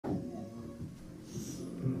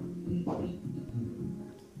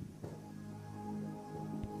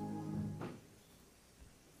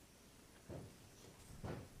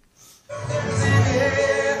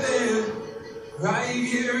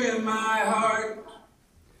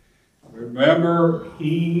Remember,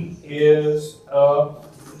 He is up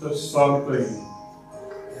to something.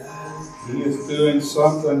 He is doing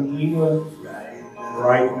something even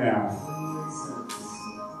right now.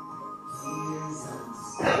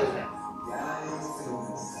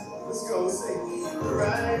 Let's go sing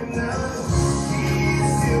right now.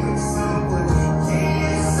 He's doing something.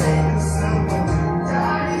 He's saying something.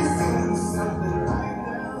 God is doing something right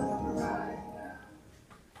now.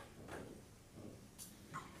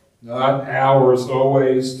 Not ours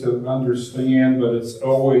always to understand, but it's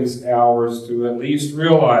always ours to at least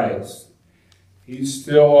realize He's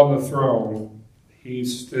still on the throne.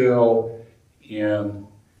 He's still in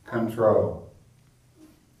control.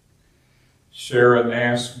 Sharon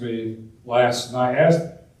asked me last night,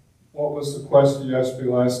 what was the question you asked me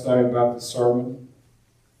last night about the sermon?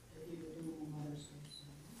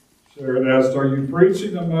 Sharon asked, are you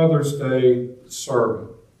preaching a Mother's Day sermon?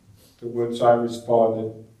 To which I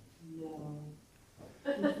responded,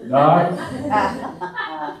 no.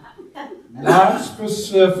 Not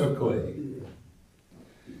specifically.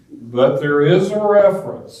 But there is a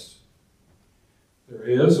reference. There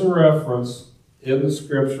is a reference in the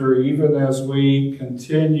Scripture, even as we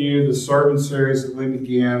continue the sermon series that we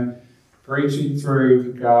began preaching through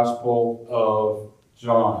the Gospel of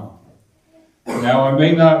John. Now, I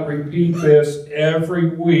may not repeat this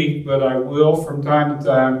every week, but I will from time to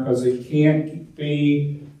time because it can't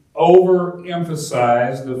be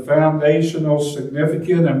overemphasized. The foundational,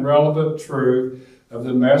 significant, and relevant truth of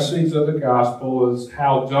the message of the Gospel is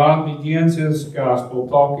how John begins his Gospel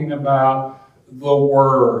talking about the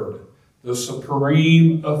Word, the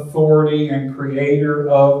supreme authority and creator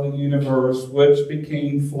of the universe, which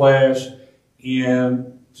became flesh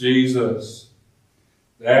in Jesus.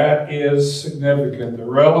 That is significant. The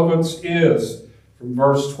relevance is from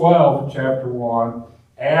verse 12 of chapter 1,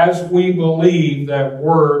 as we believe that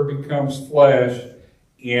Word becomes flesh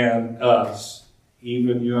in us,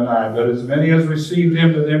 even you and I. But as many as received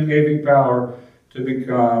Him, to them gave He power to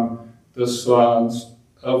become the sons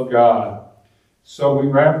of God. So we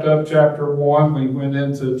wrapped up chapter 1. We went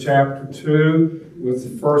into chapter 2 with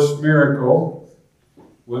the first miracle,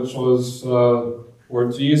 which was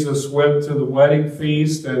where Jesus went to the wedding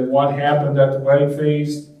feast. And what happened at the wedding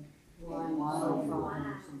feast? Water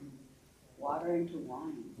into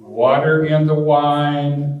wine. Water into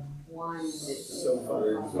wine. Wine. So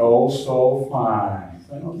fine. Oh, so fine.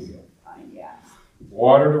 Thank you.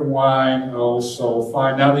 Water to wine, oh, so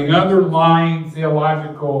fine. Now, the underlying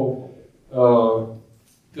theological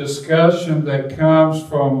discussion that comes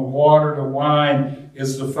from water to wine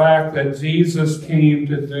is the fact that Jesus came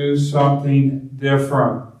to do something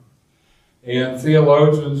different. And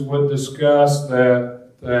theologians would discuss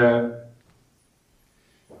that the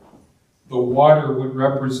water would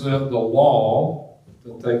represent the law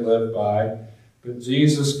that they lived by, but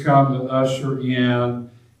Jesus come to usher in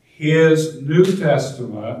His New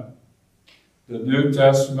Testament, the New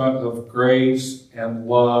Testament of grace and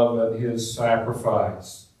love and His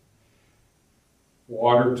sacrifice.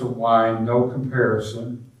 Water to wine, no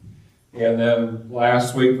comparison. And then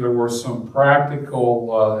last week there were some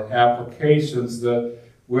practical applications that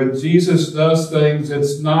when Jesus does things,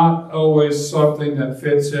 it's not always something that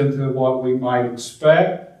fits into what we might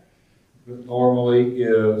expect, but normally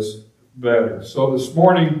is better. So this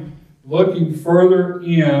morning, looking further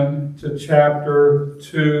into chapter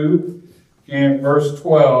 2 and verse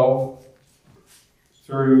 12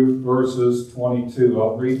 through verses 22.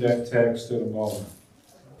 I'll read that text in a moment.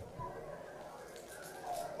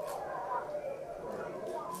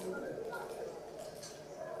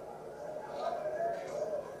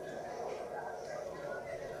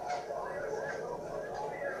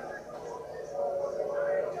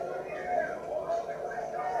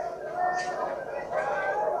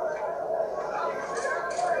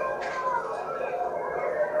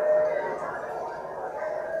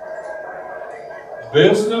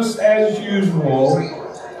 Business as usual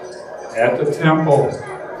at the temple.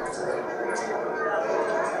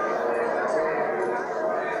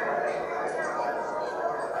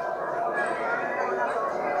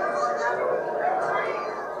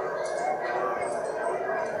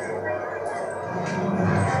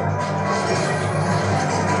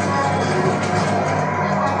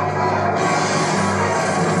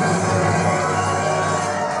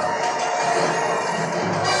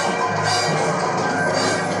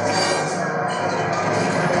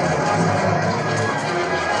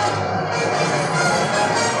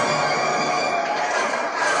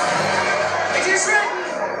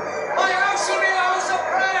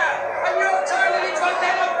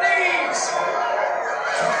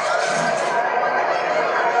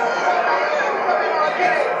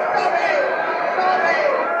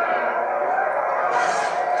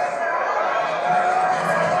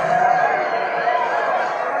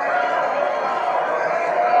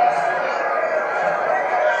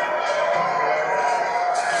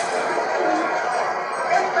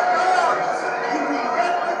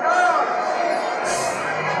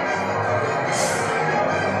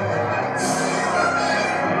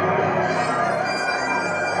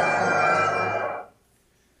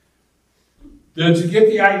 Did you get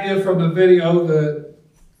the idea from the video that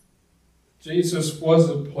Jesus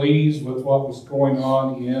wasn't pleased with what was going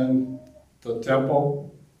on in the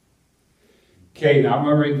temple? Okay, now I'm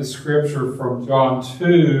going to read the scripture from John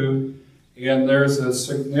 2, and there's a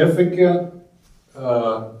significant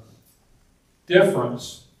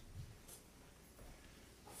difference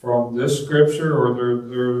from this scripture,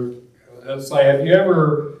 or let's say, have you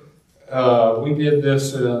ever, we did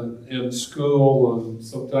this in school, and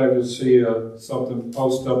sometimes you see something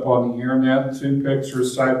post up on the internet, two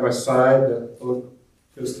pictures side by side that look,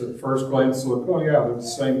 just at first glance, look, oh yeah, they're the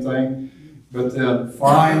same thing. But then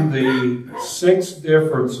find the 6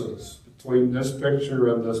 differences between this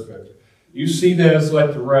picture and this picture. You see that as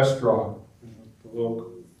like the restaurant, the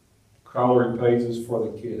little coloring pages for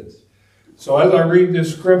the kids. So as I read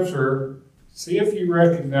this scripture, see if you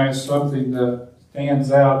recognize something that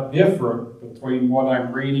stands out different between what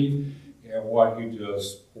I'm reading and what you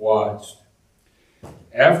just watched.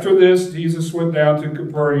 After this, Jesus went down to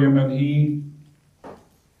Capernaum, and he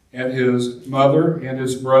and his mother and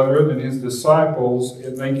his brethren and his disciples,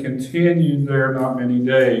 and they continued there not many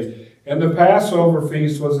days. And the Passover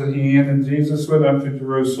feast was at hand, and Jesus went up to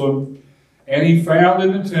Jerusalem, and he found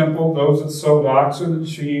in the temple those that sold oxen and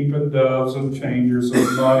sheep and doves and changers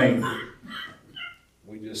of money.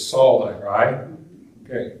 We just saw that, right?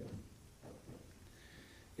 Okay.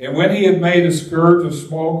 And when he had made a scourge of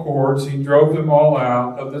small cords, he drove them all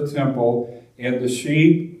out of the temple, and the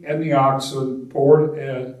sheep and the oxen poured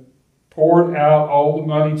out all the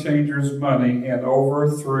money changers' money and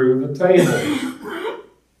overthrew the tables.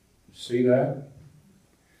 See that?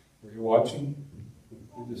 Were you watching?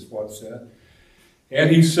 We just watched that. And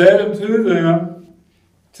he said unto them,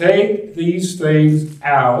 take these things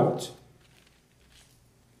out,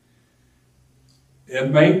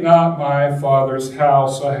 and make not my Father's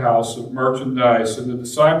house a house of merchandise. And the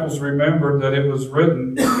disciples remembered that it was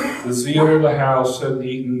written, the zeal of the house had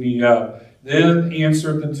eaten me up. Then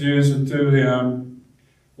answered the Jews unto him,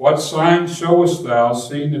 what sign showest thou,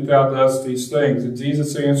 seeing that thou dost these things? And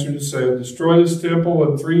Jesus answered and said, destroy this temple,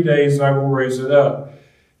 in 3 days I will raise it up.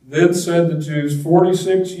 Then said the Jews,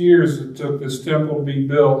 46 years it took this temple to be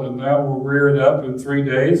built, and thou wilt rear it up in 3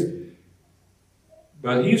 days?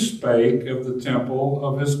 But he spake of the temple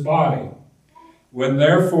of his body. When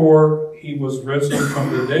therefore he was risen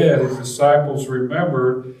from the dead, his disciples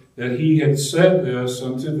remembered that he had said this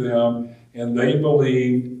unto them, and they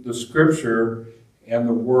believed the scripture and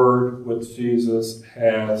the word which Jesus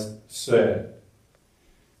has said.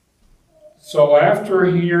 So after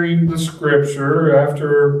hearing the scripture,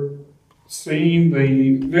 after seeing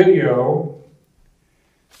the video,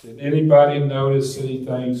 did anybody notice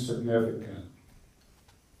anything significant?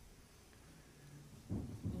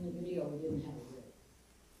 In the video, we didn't have it.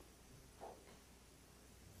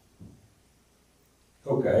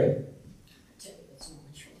 Okay. I tell you, that's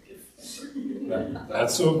not true.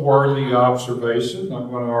 That's a worthy observation. I'm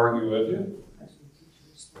going to argue with you.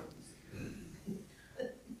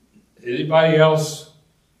 Anybody else?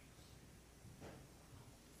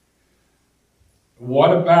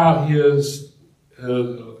 What about his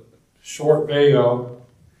short video?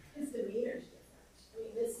 His demeanor's different. I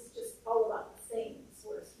mean, this is just all about the things,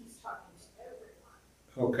 whereas he's talking to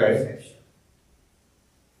everyone. Okay.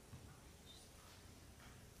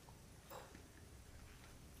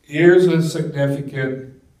 Here's a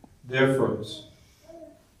significant difference.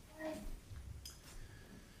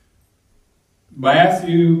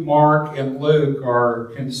 Matthew, Mark, and Luke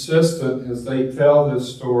are consistent as they tell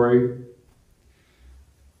this story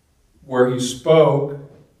where he spoke.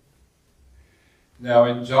 Now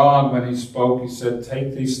in John, when he spoke, he said,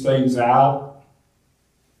 take these things out.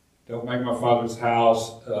 Don't make my Father's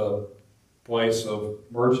house a place of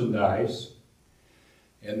merchandise.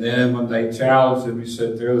 And then when they challenged him, he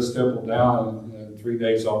said, tear this temple down, and in 3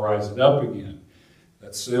 days I'll rise it up again.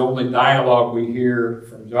 That's the only dialogue we hear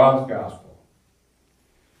from John's gospel.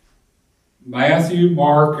 Matthew,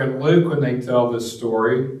 Mark, and Luke, when they tell this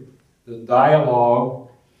story, the dialogue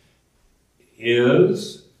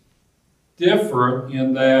is different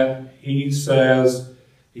in that he says,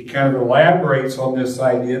 he kind of elaborates on this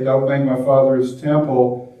idea, don't make my Father's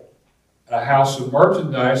temple a house of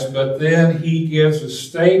merchandise, but then he gives a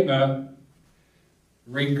statement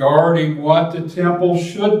regarding what the temple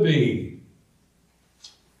should be.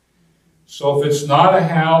 So if it's not a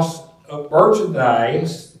house of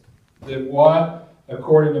merchandise, then what,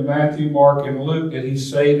 according to Matthew, Mark, and Luke, did he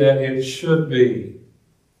say that it should be?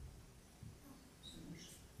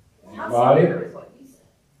 Anybody? House of prayer is what he said.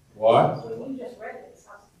 What? When you just read it, it's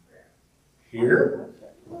house of prayer. Here?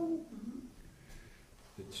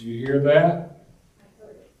 Did you hear that? I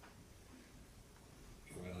heard it.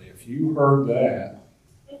 If you heard that,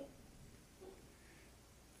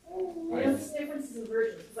 There's differences in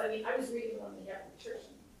versions, because I mean, I was reading one we have in the church,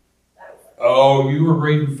 and that was like, oh, you were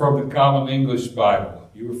reading from the Common English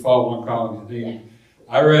Bible. You were following Common English.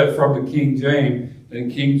 I read it from the King James,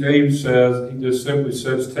 and King James says, he just simply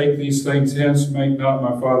says, take these things hence, make not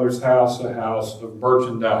my Father's house a house of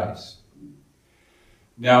merchandise.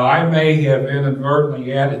 Now, I may have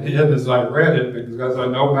inadvertently added in as I read it, because I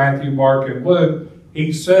know Matthew, Mark, and Luke,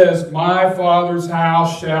 he says, my Father's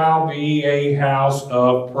house shall be a house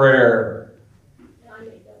of prayer. and I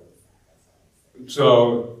made those. That's what I said.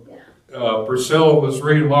 So, Yeah. Priscilla was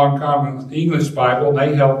reading along Common English Bible, and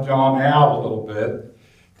they helped John out a little bit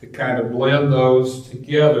to kind of blend those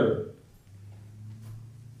together.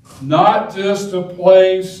 Not just a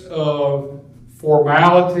place of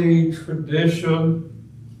formality, tradition.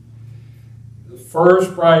 The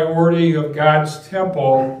first priority of God's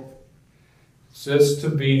temple is to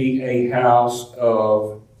be a house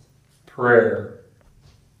of prayer.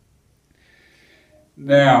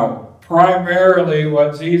 Now, primarily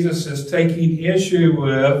what Jesus is taking issue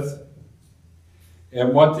with,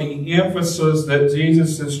 and what the emphasis that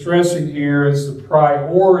Jesus is stressing here, is the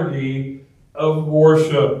priority of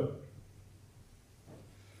worship.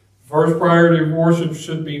 First priority of worship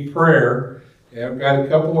should be prayer. And I've got a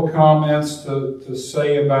couple of comments to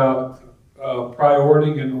say about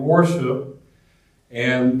priority in worship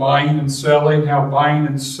and buying and selling, how buying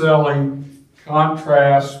and selling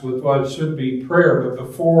contrasts with what should be prayer. But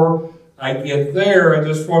before I get there, I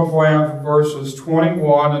just want to point out verses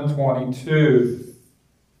 21 and 22.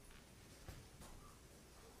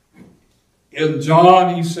 In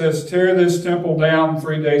John, he says, tear this temple down,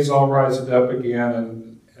 3 days I'll rise it up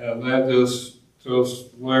again. And that just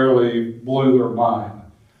literally blew their mind.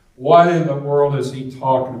 What in the world is he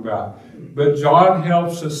talking about? But John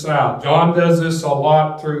helps us out. John does this a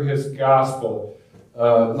lot through his gospel.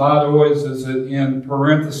 Not always is it in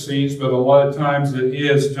parentheses, but a lot of times it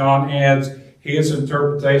is. John adds his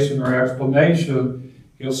interpretation or explanation.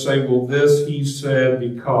 He'll say, well, this he said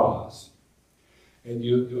because. And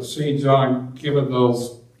you'll see John giving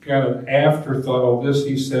those kind of afterthought, oh, this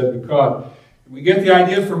he said because. We get the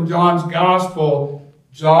idea from John's gospel.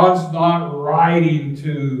 John's not writing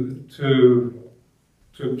to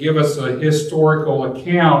give us a historical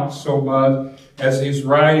account so much as he's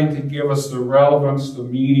writing to give us the relevance, the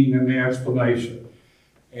meaning, and the explanation.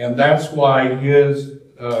 And that's why his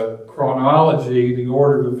chronology, the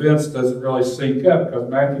order of events, doesn't really sync up, because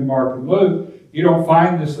Matthew, Mark, and Luke, you don't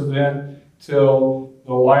find this event till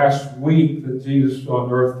the last week that Jesus was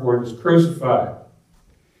on earth before he was crucified.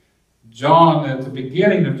 John at the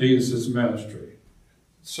beginning of Jesus' ministry.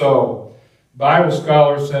 So, Bible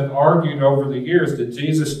scholars have argued over the years, did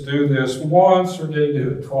Jesus do this once or did he do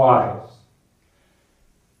it twice?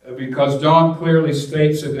 Because John clearly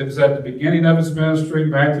states that it was at the beginning of his ministry.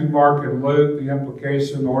 Matthew, Mark, and Luke, the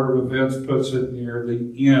implication, order of events, puts it near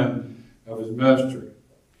the end of his ministry.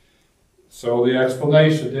 So the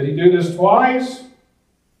explanation, did he do this twice?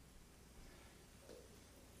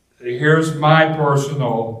 Here's my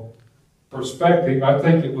personal perspective. I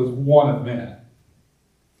think it was one event.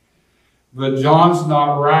 But John's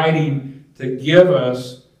not writing to give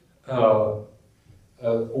us an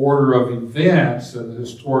order of events and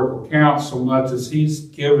historical accounts so much as he's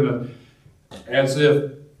given it as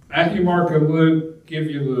if Matthew, Mark, and Luke give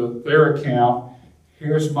you their account.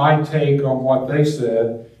 Here's my take on what they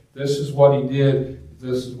said. This is what he did.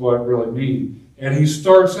 This is what it really means. And he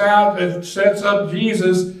starts out and sets up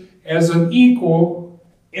Jesus as an equal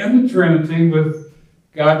in the Trinity with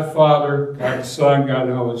God the Father, God the Son, God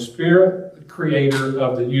the Holy Spirit, the creator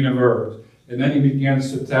of the universe. And then he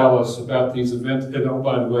begins to tell us about these events. And oh,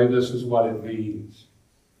 by the way, this is what it means.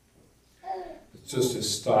 It's just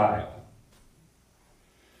his style.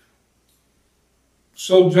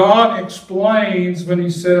 So John explains when he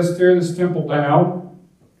says, tear this temple down,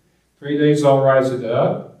 3 days I'll rise it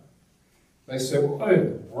up. They said, well, what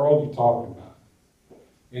in the world are you talking about?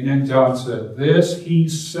 And then John said, this he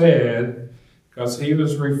said, because he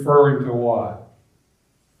was referring to what?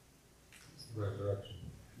 Resurrection.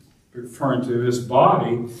 Referring to his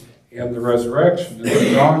body and the resurrection. And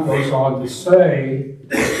then John goes on to say,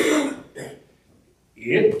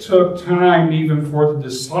 it took time even for the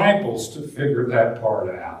disciples to figure that part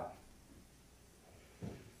out.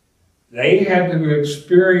 They had to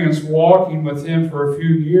experience walking with him for a few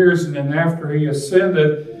years, and then after he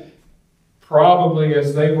ascended, probably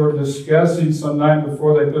as they were discussing some night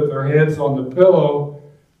before they put their heads on the pillow,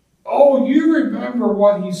 oh, you remember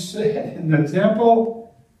what he said in the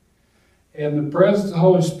temple? And the presence of the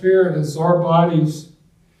Holy Spirit as our bodies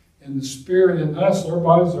in the spirit in us, our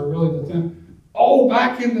bodies are really the temple. Oh,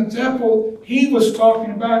 back in the temple, he was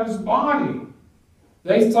talking about his body.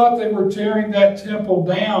 They thought they were tearing that temple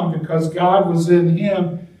down because God was in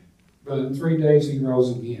him, but in 3 days he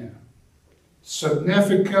rose again.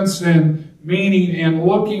 Significance and meaning, and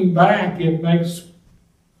looking back, it makes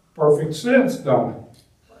perfect sense, don't it?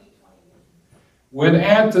 When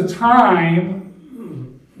at the time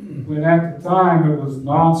it was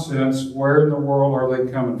nonsense, where in the world are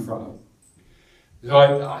they coming from? So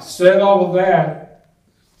I said all of that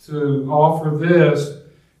to offer this.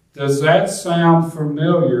 Does that sound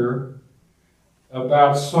familiar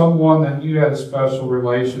about someone that you had a special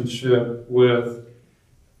relationship with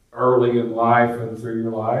early in life and through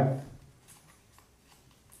your life?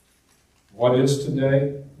 What is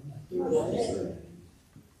today?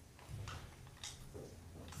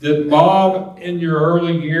 Did Mom in your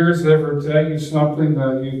early years ever tell you something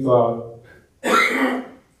that you thought,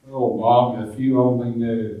 oh, Mom, if you only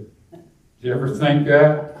knew? Did you ever think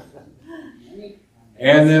that?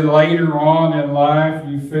 And then later on in life,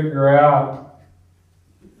 you figure out,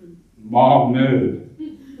 Mom knew.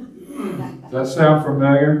 Does that sound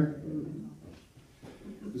familiar?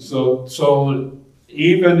 So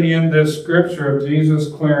even in this scripture of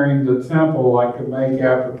Jesus clearing the temple, I could make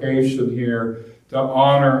application here to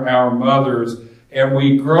honor our mothers. And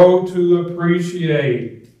we grow to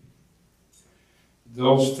appreciate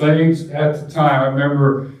those things at the time. I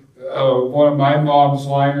remember one of my mom's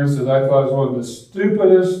liners that I thought was one of the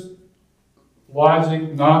stupidest,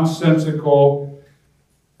 logic, nonsensical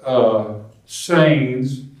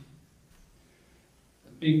sayings.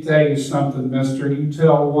 Let me tell you something, mister. You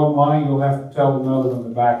tell one line, you'll have to tell another one to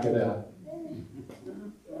back it up.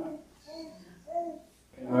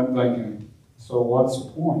 And I'm thinking, so what's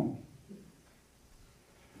the point?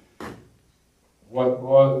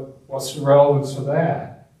 What's the relevance of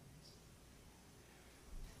that?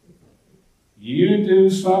 You do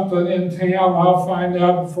something in town, I'll find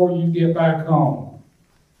out before you get back home.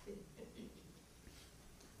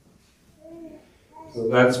 So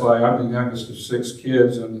that's why I'm the youngest of 6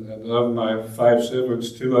 kids, and of my 5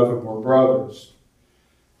 siblings, 2 of them were brothers.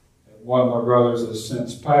 And one of my brothers has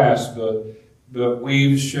since passed, but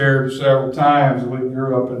we've shared several times. We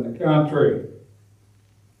grew up in the country.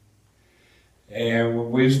 And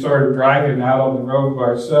when we started driving out on the road by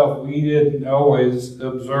ourselves, we didn't always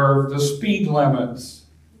observe the speed limits.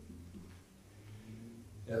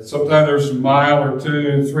 And sometimes there's a mile or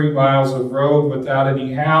 2, 3 miles of road without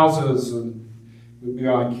any houses, and we'd be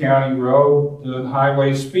on a county road doing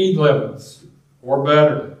highway speed limits, or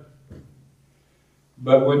better.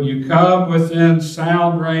 But when you come within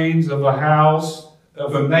sound range of a house,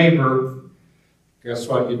 of a neighbor, guess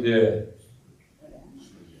what you did?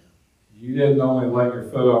 You didn't only let your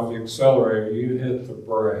foot off the accelerator, you hit the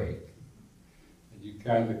brake. And you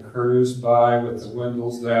kind of cruised by with the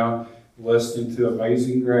windows down, listening to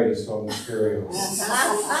Amazing Grace on the stereo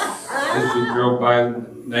as you drove by the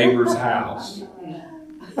neighbor's house.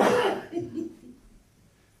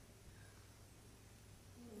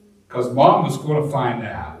 Because Mom was going to find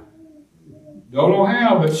out. Don't know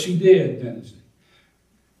how, but she did, didn't she?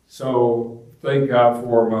 So thank God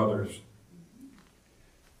for our mothers.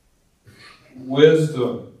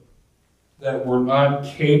 Wisdom that we're not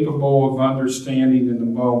capable of understanding in the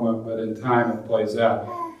moment, but in time it plays out.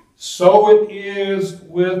 So it is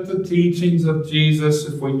with the teachings of Jesus.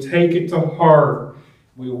 If we take it to heart,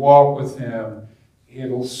 we walk with him,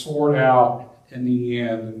 it'll sort out in the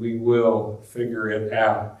end, and we will figure it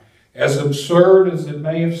out. As absurd as it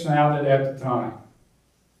may have sounded at the time,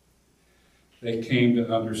 they came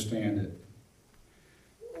to understand it.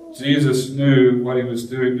 Jesus knew what he was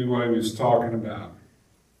doing, knew what he was talking about.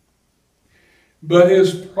 But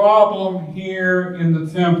his problem here in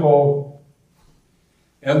the temple,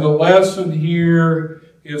 and the lesson here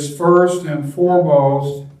is first and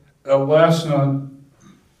foremost a lesson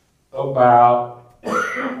about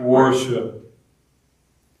worship.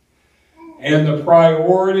 And the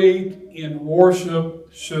priority in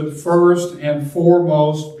worship should first and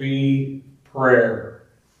foremost be prayer.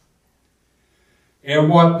 And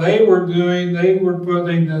what they were doing, they were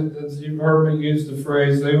putting, as you've heard me use the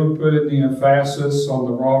phrase, they were putting the emphasis on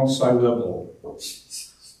the wrong syllable.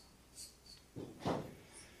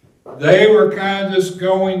 They were kind of just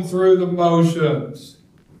going through the motions.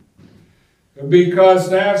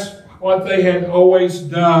 Because that's what they had always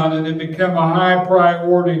done, and it became a high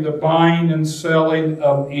priority, the buying and selling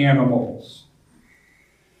of animals.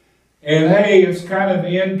 And hey, it's kind of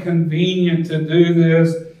inconvenient to do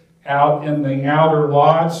this out in the outer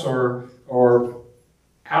lots or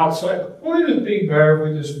outside. Wouldn't it be better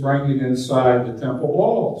if we just bring it inside the temple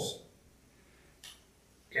walls?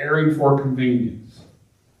 Erring for convenience.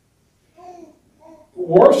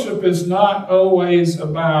 Worship is not always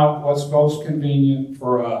about what's most convenient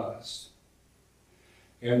for us.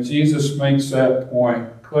 And Jesus makes that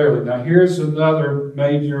point clearly. Now here's another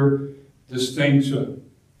major distinction.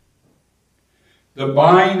 The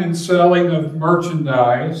buying and selling of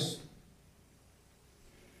merchandise,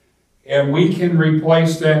 and we can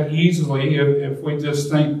replace that easily if we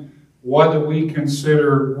just think, what do we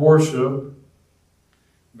consider worship?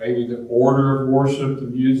 Maybe the order of worship, the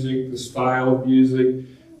music, the style of music,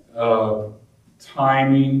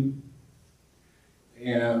 timing,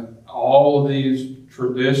 and all of these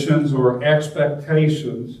traditions or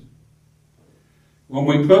expectations. When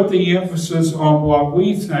we put the emphasis on what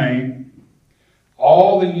we think,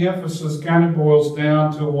 all the emphasis kind of boils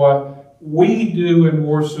down to what we do in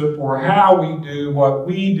worship or how we do what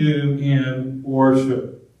we do in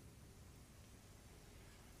worship.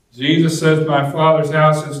 Jesus says, my Father's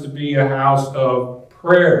house is to be a house of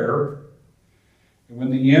prayer. And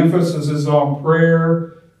when the emphasis is on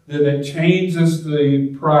prayer, then it changes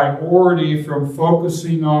the priority from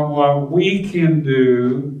focusing on what we can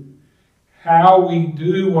do, how we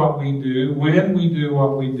do what we do, when we do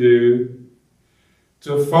what we do,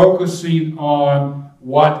 to focusing on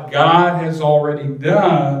what God has already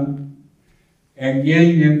done and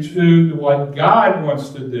getting in tune to what God wants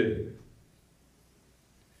to do.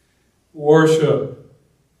 Worship,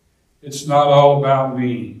 it's not all about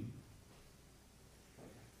me.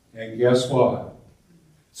 And guess what?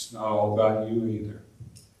 It's not all about you either.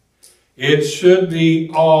 It should be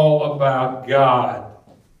all about God.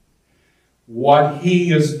 What He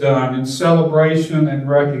has done in celebration and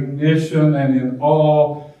recognition and in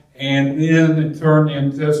awe, and then in turn the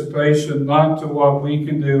anticipation not to what we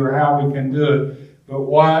can do or how we can do it, but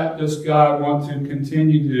what does God want to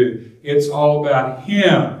continue to do? It's all about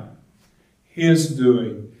Him. His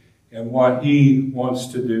doing, and what He wants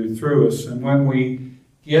to do through us. And when we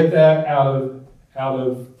get that out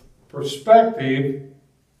of perspective,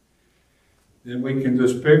 then we can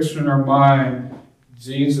just picture in our mind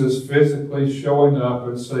Jesus physically showing up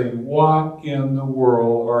and saying, what in the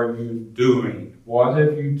world are you doing? What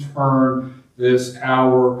have you turned this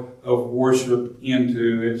hour of worship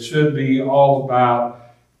into? It should be all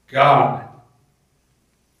about God.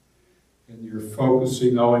 And you're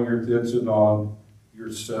focusing all your attention on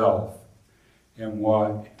yourself and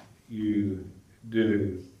what you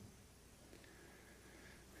do.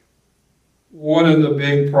 One of the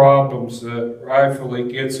big problems that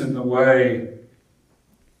rightfully gets in the way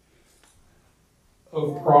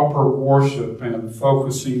of proper worship and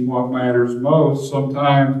focusing what matters most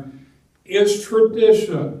sometimes is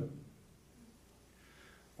tradition,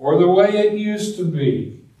 or the way it used to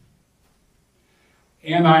be.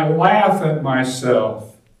 And I laugh at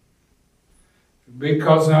myself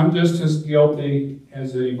because I'm just as guilty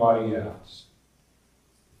as anybody else.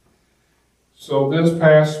 So this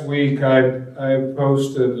past week I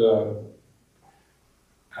posted,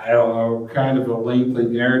 I don't know, kind of a lengthy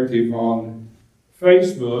narrative on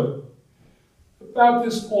Facebook about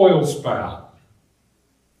this oil spout.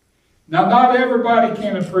 Now, not everybody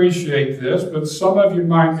can appreciate this, but some of you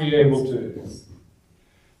might be able to.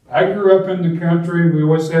 I grew up in the country. We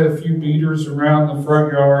always had a few beaters around the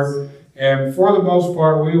front yard, and for the most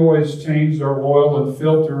part, we always changed our oil and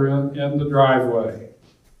filter in the driveway.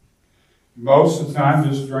 Most of the time,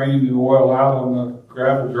 just draining the oil out on the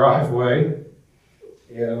gravel driveway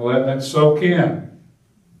and letting it soak in.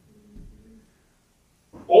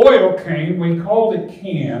 Oil came, we called it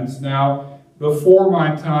cans. Now, before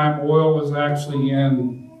my time, oil was actually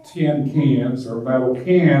in tin cans or metal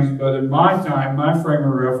cans, but in my time, my frame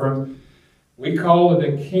of reference, we called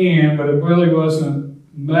it a can, but it really wasn't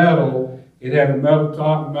metal. It had a metal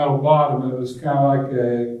top and metal bottom. It was kind of like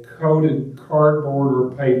a coated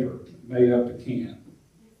cardboard or paper made up a can.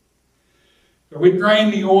 So we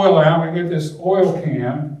drain the oil out, we get this oil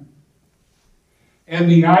can, and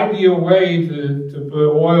the ideal way to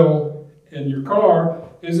put oil in your car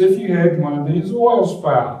is if you had one of these oil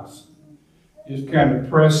spouts. You just kind of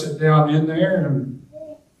press it down in there and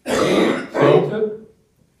tilt it.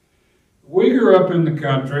 We grew up in the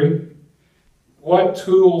country. What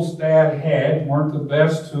tools Dad had weren't the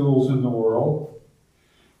best tools in the world.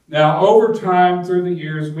 Now, over time, through the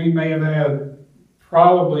years, we may have had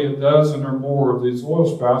probably a dozen or more of these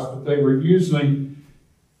oil spouts, but they were usually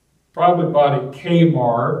probably bought at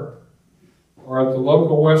Kmart or at the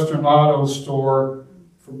local Western Auto store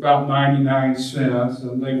for about 99 cents,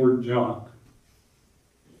 and they were junk.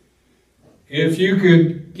 If you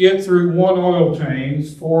could get through one oil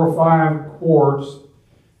change, 4 or 5 quarts,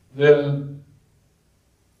 then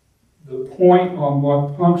the point on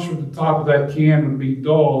what punctured the top of that can would be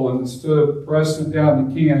dull, and instead of pressing it down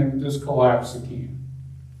the can, it would just collapse the can.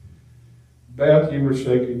 Beth, you were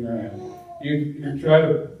shaking your head. You try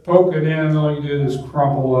to poke it in, and all you do is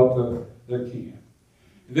crumple up the can.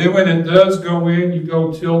 And then when it does go in, you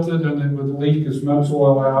go tilt it, and it would leak as much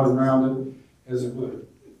oil out around it as it would.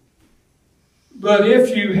 But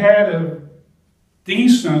if you had a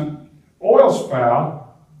decent oil spout,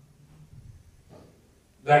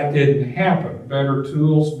 that didn't happen. Better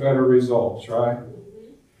tools, better results, right?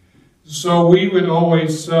 So we would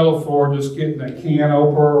always settle for just getting a can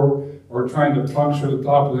opener or trying to puncture the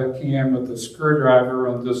top of that can with a screwdriver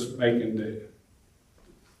and just making do.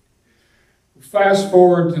 Fast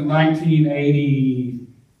forward to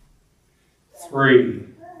 1983.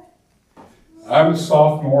 I was a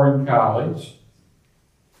sophomore in college,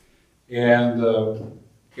 and the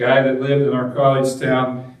guy that lived in our college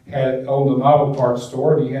town owned an auto parts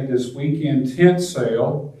store, and he had this weekend tent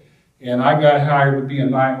sale, and I got hired to be a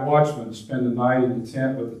night watchman, spend the night in the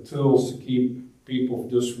tent with the tools to keep people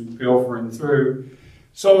just from pilfering through.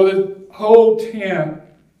 So the whole tent,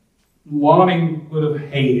 Lonnie would have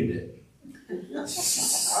hated it.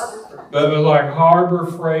 But it was like Harbor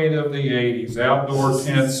Freight of the 80s, outdoor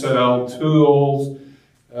tent sale, tools,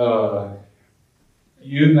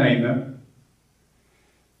 you name it.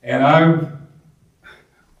 And I'm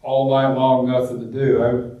all night long, nothing to do.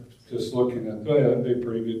 I was just looking at that'd be a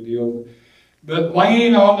pretty good deal. But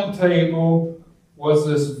laying on the table was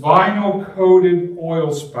this vinyl coated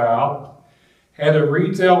oil spout, had a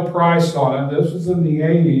retail price on it. This was in the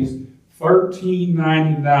 80s.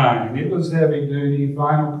 $13.99. It was heavy duty,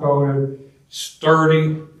 vinyl coated,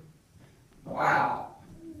 sturdy. Wow.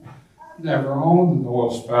 Never owned an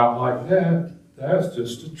oil spout like that. That's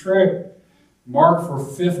just a trick. Marked for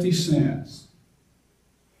 50 cents.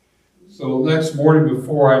 So the next morning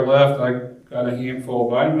before I left, I got a handful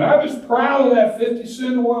of items. I was proud of that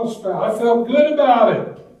 50-cent oil spout. I felt good about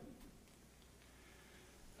it.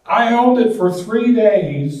 I owned it for 3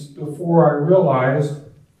 days before I realized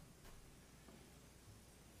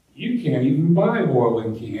you can't even buy oil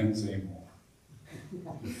in cans anymore.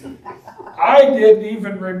 I didn't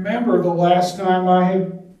even remember the last time I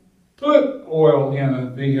had put oil in a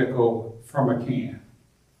vehicle from a can.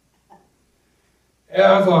 And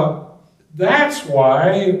I thought, that's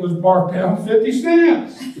why it was marked down 50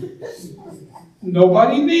 cents.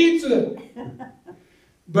 Nobody needs it.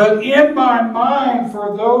 But in my mind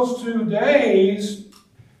for those 2 days,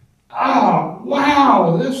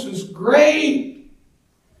 wow, this is great.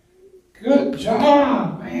 Good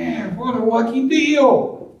job, man, what a lucky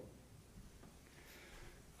deal.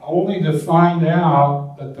 Only to find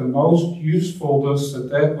out that the most usefulness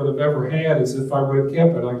that would have ever had is if I would have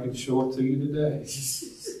kept it, I could show it to you today.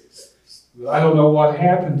 I don't know what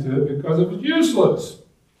happened to it because it was useless.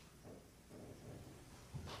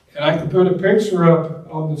 And I could put a picture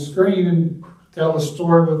up on the screen and tell a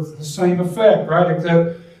story with the same effect, right?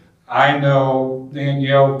 Except I know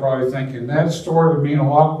Danielle probably thinking that story would mean a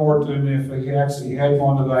lot more to me if he actually had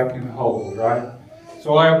one that I can hold, right?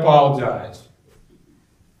 So I apologize.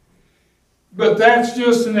 But that's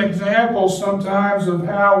just an example sometimes of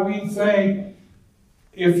how we think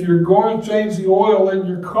if you're going to change the oil in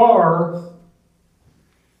your car,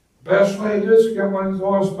 best way to do is to get one of these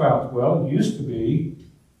oil spouts. Well, it used to be.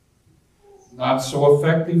 Not so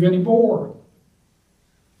effective anymore.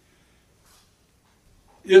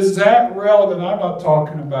 Is that relevant? I'm not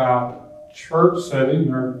talking about church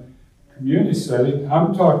setting or community setting.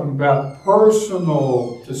 I'm talking about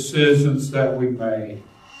personal decisions that we made.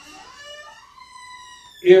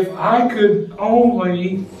 If I could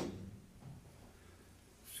only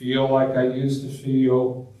feel like I used to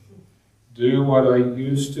feel, do what I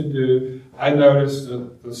used to do. I noticed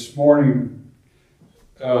that this morning,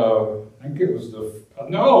 I think it was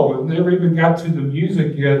no, it never even got to the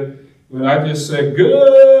music yet, when I just said,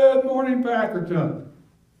 "Good morning, Packerton."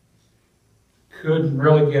 Couldn't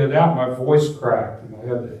really get it out. My voice cracked, and I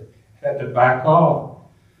had to back off.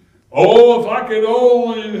 Oh, if I could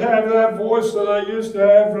only have that voice that I used to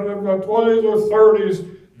have from my 20s or 30s,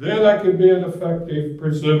 then I could be an effective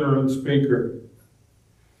presenter and speaker.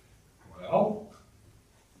 Well,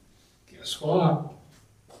 guess what?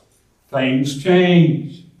 Things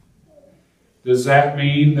change. Does that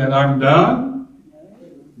mean that I'm done?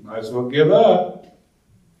 Might as well give up.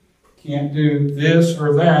 Can't do this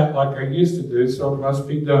or that like I used to do, so it must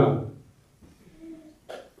be done.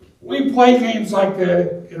 We play games like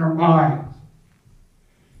that in our minds.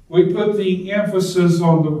 We put the emphasis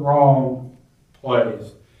on the wrong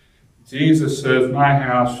place. Jesus says, my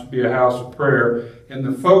house should be a house of prayer. And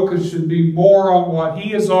the focus should be more on what he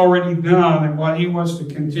has already done and what he wants to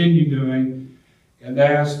continue doing. And that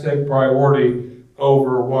has to take priority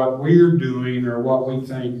over what we're doing or what we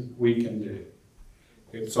think we can do.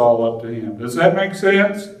 It's all up to him. Does that make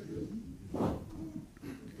sense?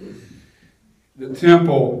 The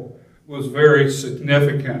temple was very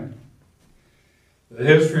significant. The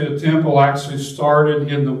history of the temple actually started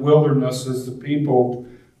in the wilderness as the people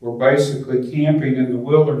were basically camping in the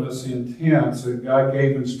wilderness in tents. And God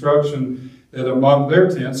gave instruction that among their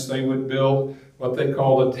tents they would build what they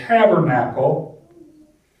called a tabernacle,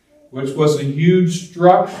 which was a huge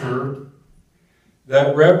structure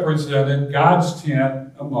that represented God's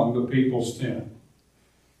tent among the people's tent.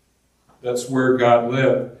 That's where God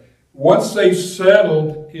lived. Once they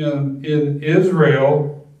settled in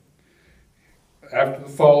Israel, after the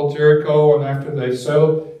fall of Jericho and after they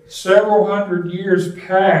settled, several hundred years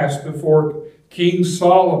passed before King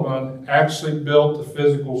Solomon actually built the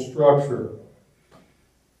physical structure.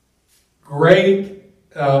 Great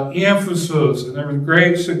emphasis and there was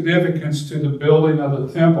great significance to the building of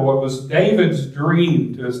the temple. It was David's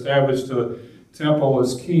dream to establish the temple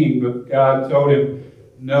as king, but God told him,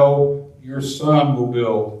 no, your son will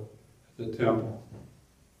build the temple.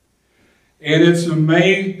 And it's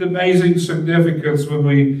amazing significance when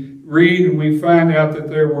we read and we find out that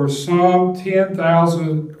there were some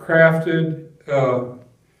 10,000 crafted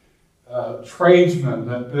tradesmen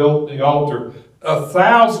that built the altar.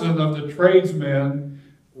 1,000 of the tradesmen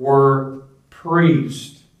were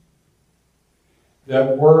priests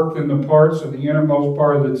that worked in the parts of the innermost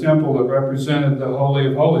part of the temple that represented the Holy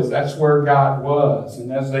of Holies. That's where God was.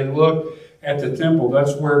 And as they looked at the temple,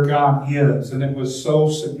 that's where God is. And it was so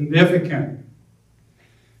significant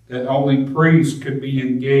that only priests could be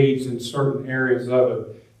engaged in certain areas of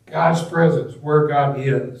it. God's presence, where God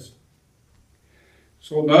is.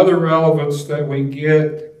 So another relevance that we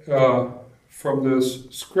get from this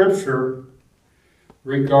scripture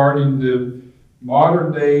regarding the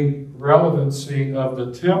modern day relevancy of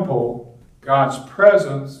the temple, God's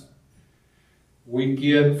presence, we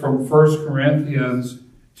get from 1 Corinthians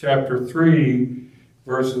chapter 3,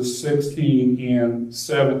 verses 16 and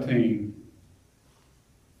 17.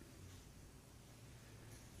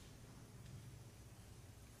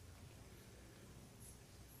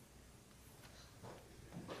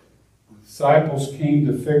 Disciples came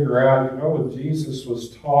to figure out, what Jesus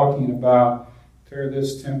was talking about, tear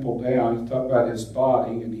this temple down. He talked about his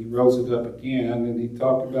body, and he rose it up again, and he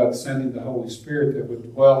talked about sending the Holy Spirit that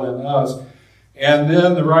would dwell in us. And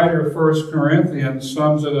then the writer of 1 Corinthians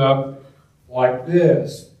sums it up like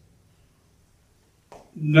this.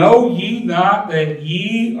 Know ye not that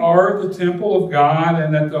ye are the temple of God,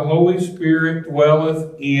 and that the Holy Spirit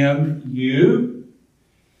dwelleth in you?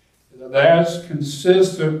 That's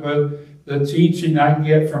consistent with the teaching I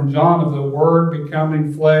get from John of the Word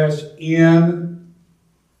becoming flesh in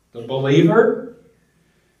the believer.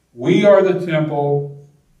 We are the temple,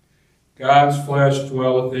 God's flesh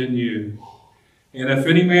dwelleth in you. And if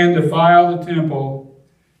any man defile the temple,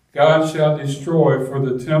 God shall destroy, for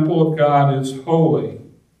the temple of God is holy.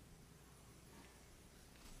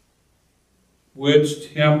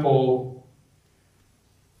 Which temple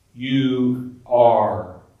you are.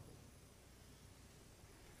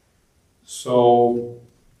 So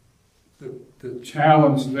the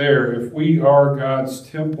challenge there, if we are God's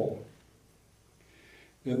temple,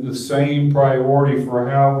 then the same priority for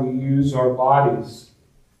how we use our bodies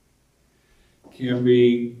can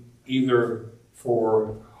be either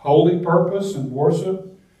for holy purpose and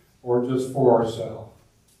worship or just for ourselves.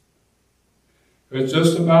 It's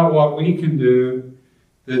just about what we can do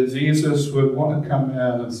that Jesus would want to come in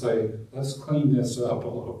and say, let's clean this up a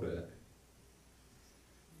little bit.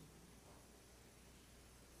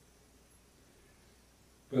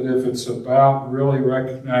 But if it's about really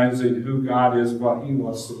recognizing who God is, what he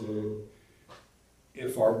wants to do,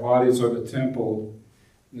 if our bodies are the temple,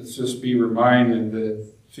 let's just be reminded that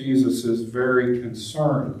Jesus is very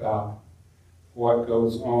concerned about what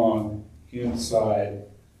goes on inside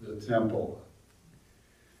the temple.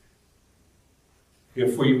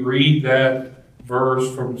 If we read that verse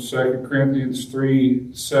from 2 Corinthians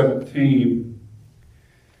 3:17,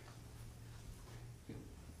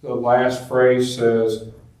 the last phrase says,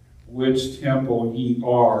 which temple ye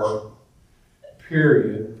are,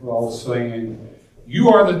 period. While saying, you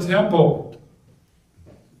are the temple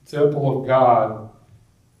of God,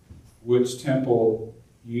 which temple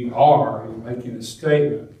ye are. He's making a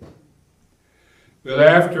statement. But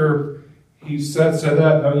after he said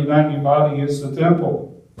that, no, not your body is the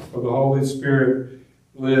temple, for the Holy Spirit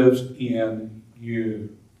lives in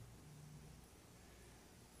you.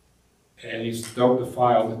 And he said, don't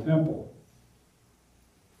defile the temple.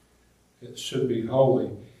 It should be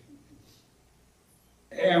holy.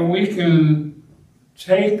 And we can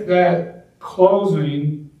take that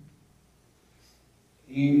closing,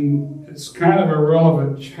 and it's kind of a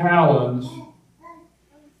relevant challenge,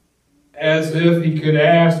 as if he could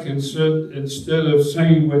ask, instead of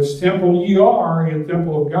saying which temple ye are, a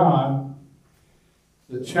temple of God,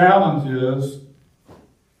 the challenge is,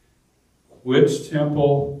 which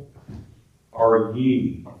temple are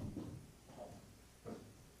ye?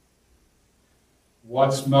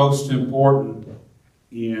 What's most important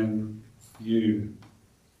in you?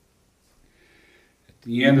 At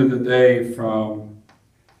the end of the day, from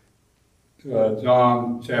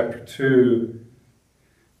John chapter 2,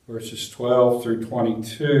 verses 12 through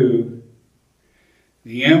 22,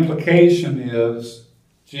 the implication is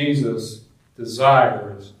Jesus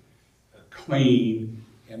desires a clean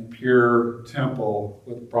and pure temple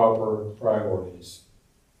with proper priorities.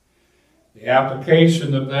 The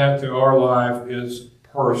application of that to our life is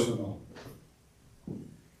personal.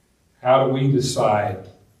 How do we decide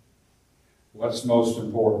what's most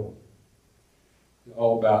important? Is it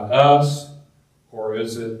all about us, or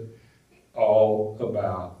is it all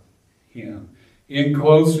about Him? In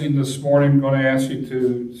closing this morning, I'm going to ask you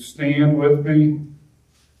to stand with me.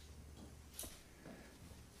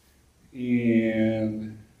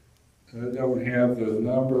 And I don't have the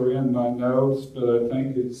number in my notes, but I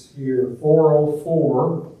think it's here,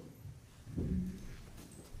 404.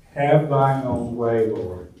 Have thine own way,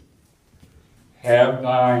 Lord. Have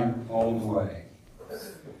thine own way.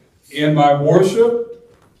 In my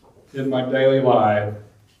worship, in my daily life,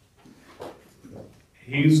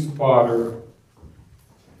 He's the potter,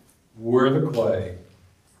 we're the clay,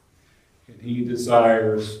 and He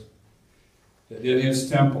desires that in His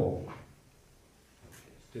temple,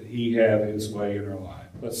 that He have His way in our life.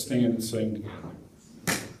 Let's stand and sing together.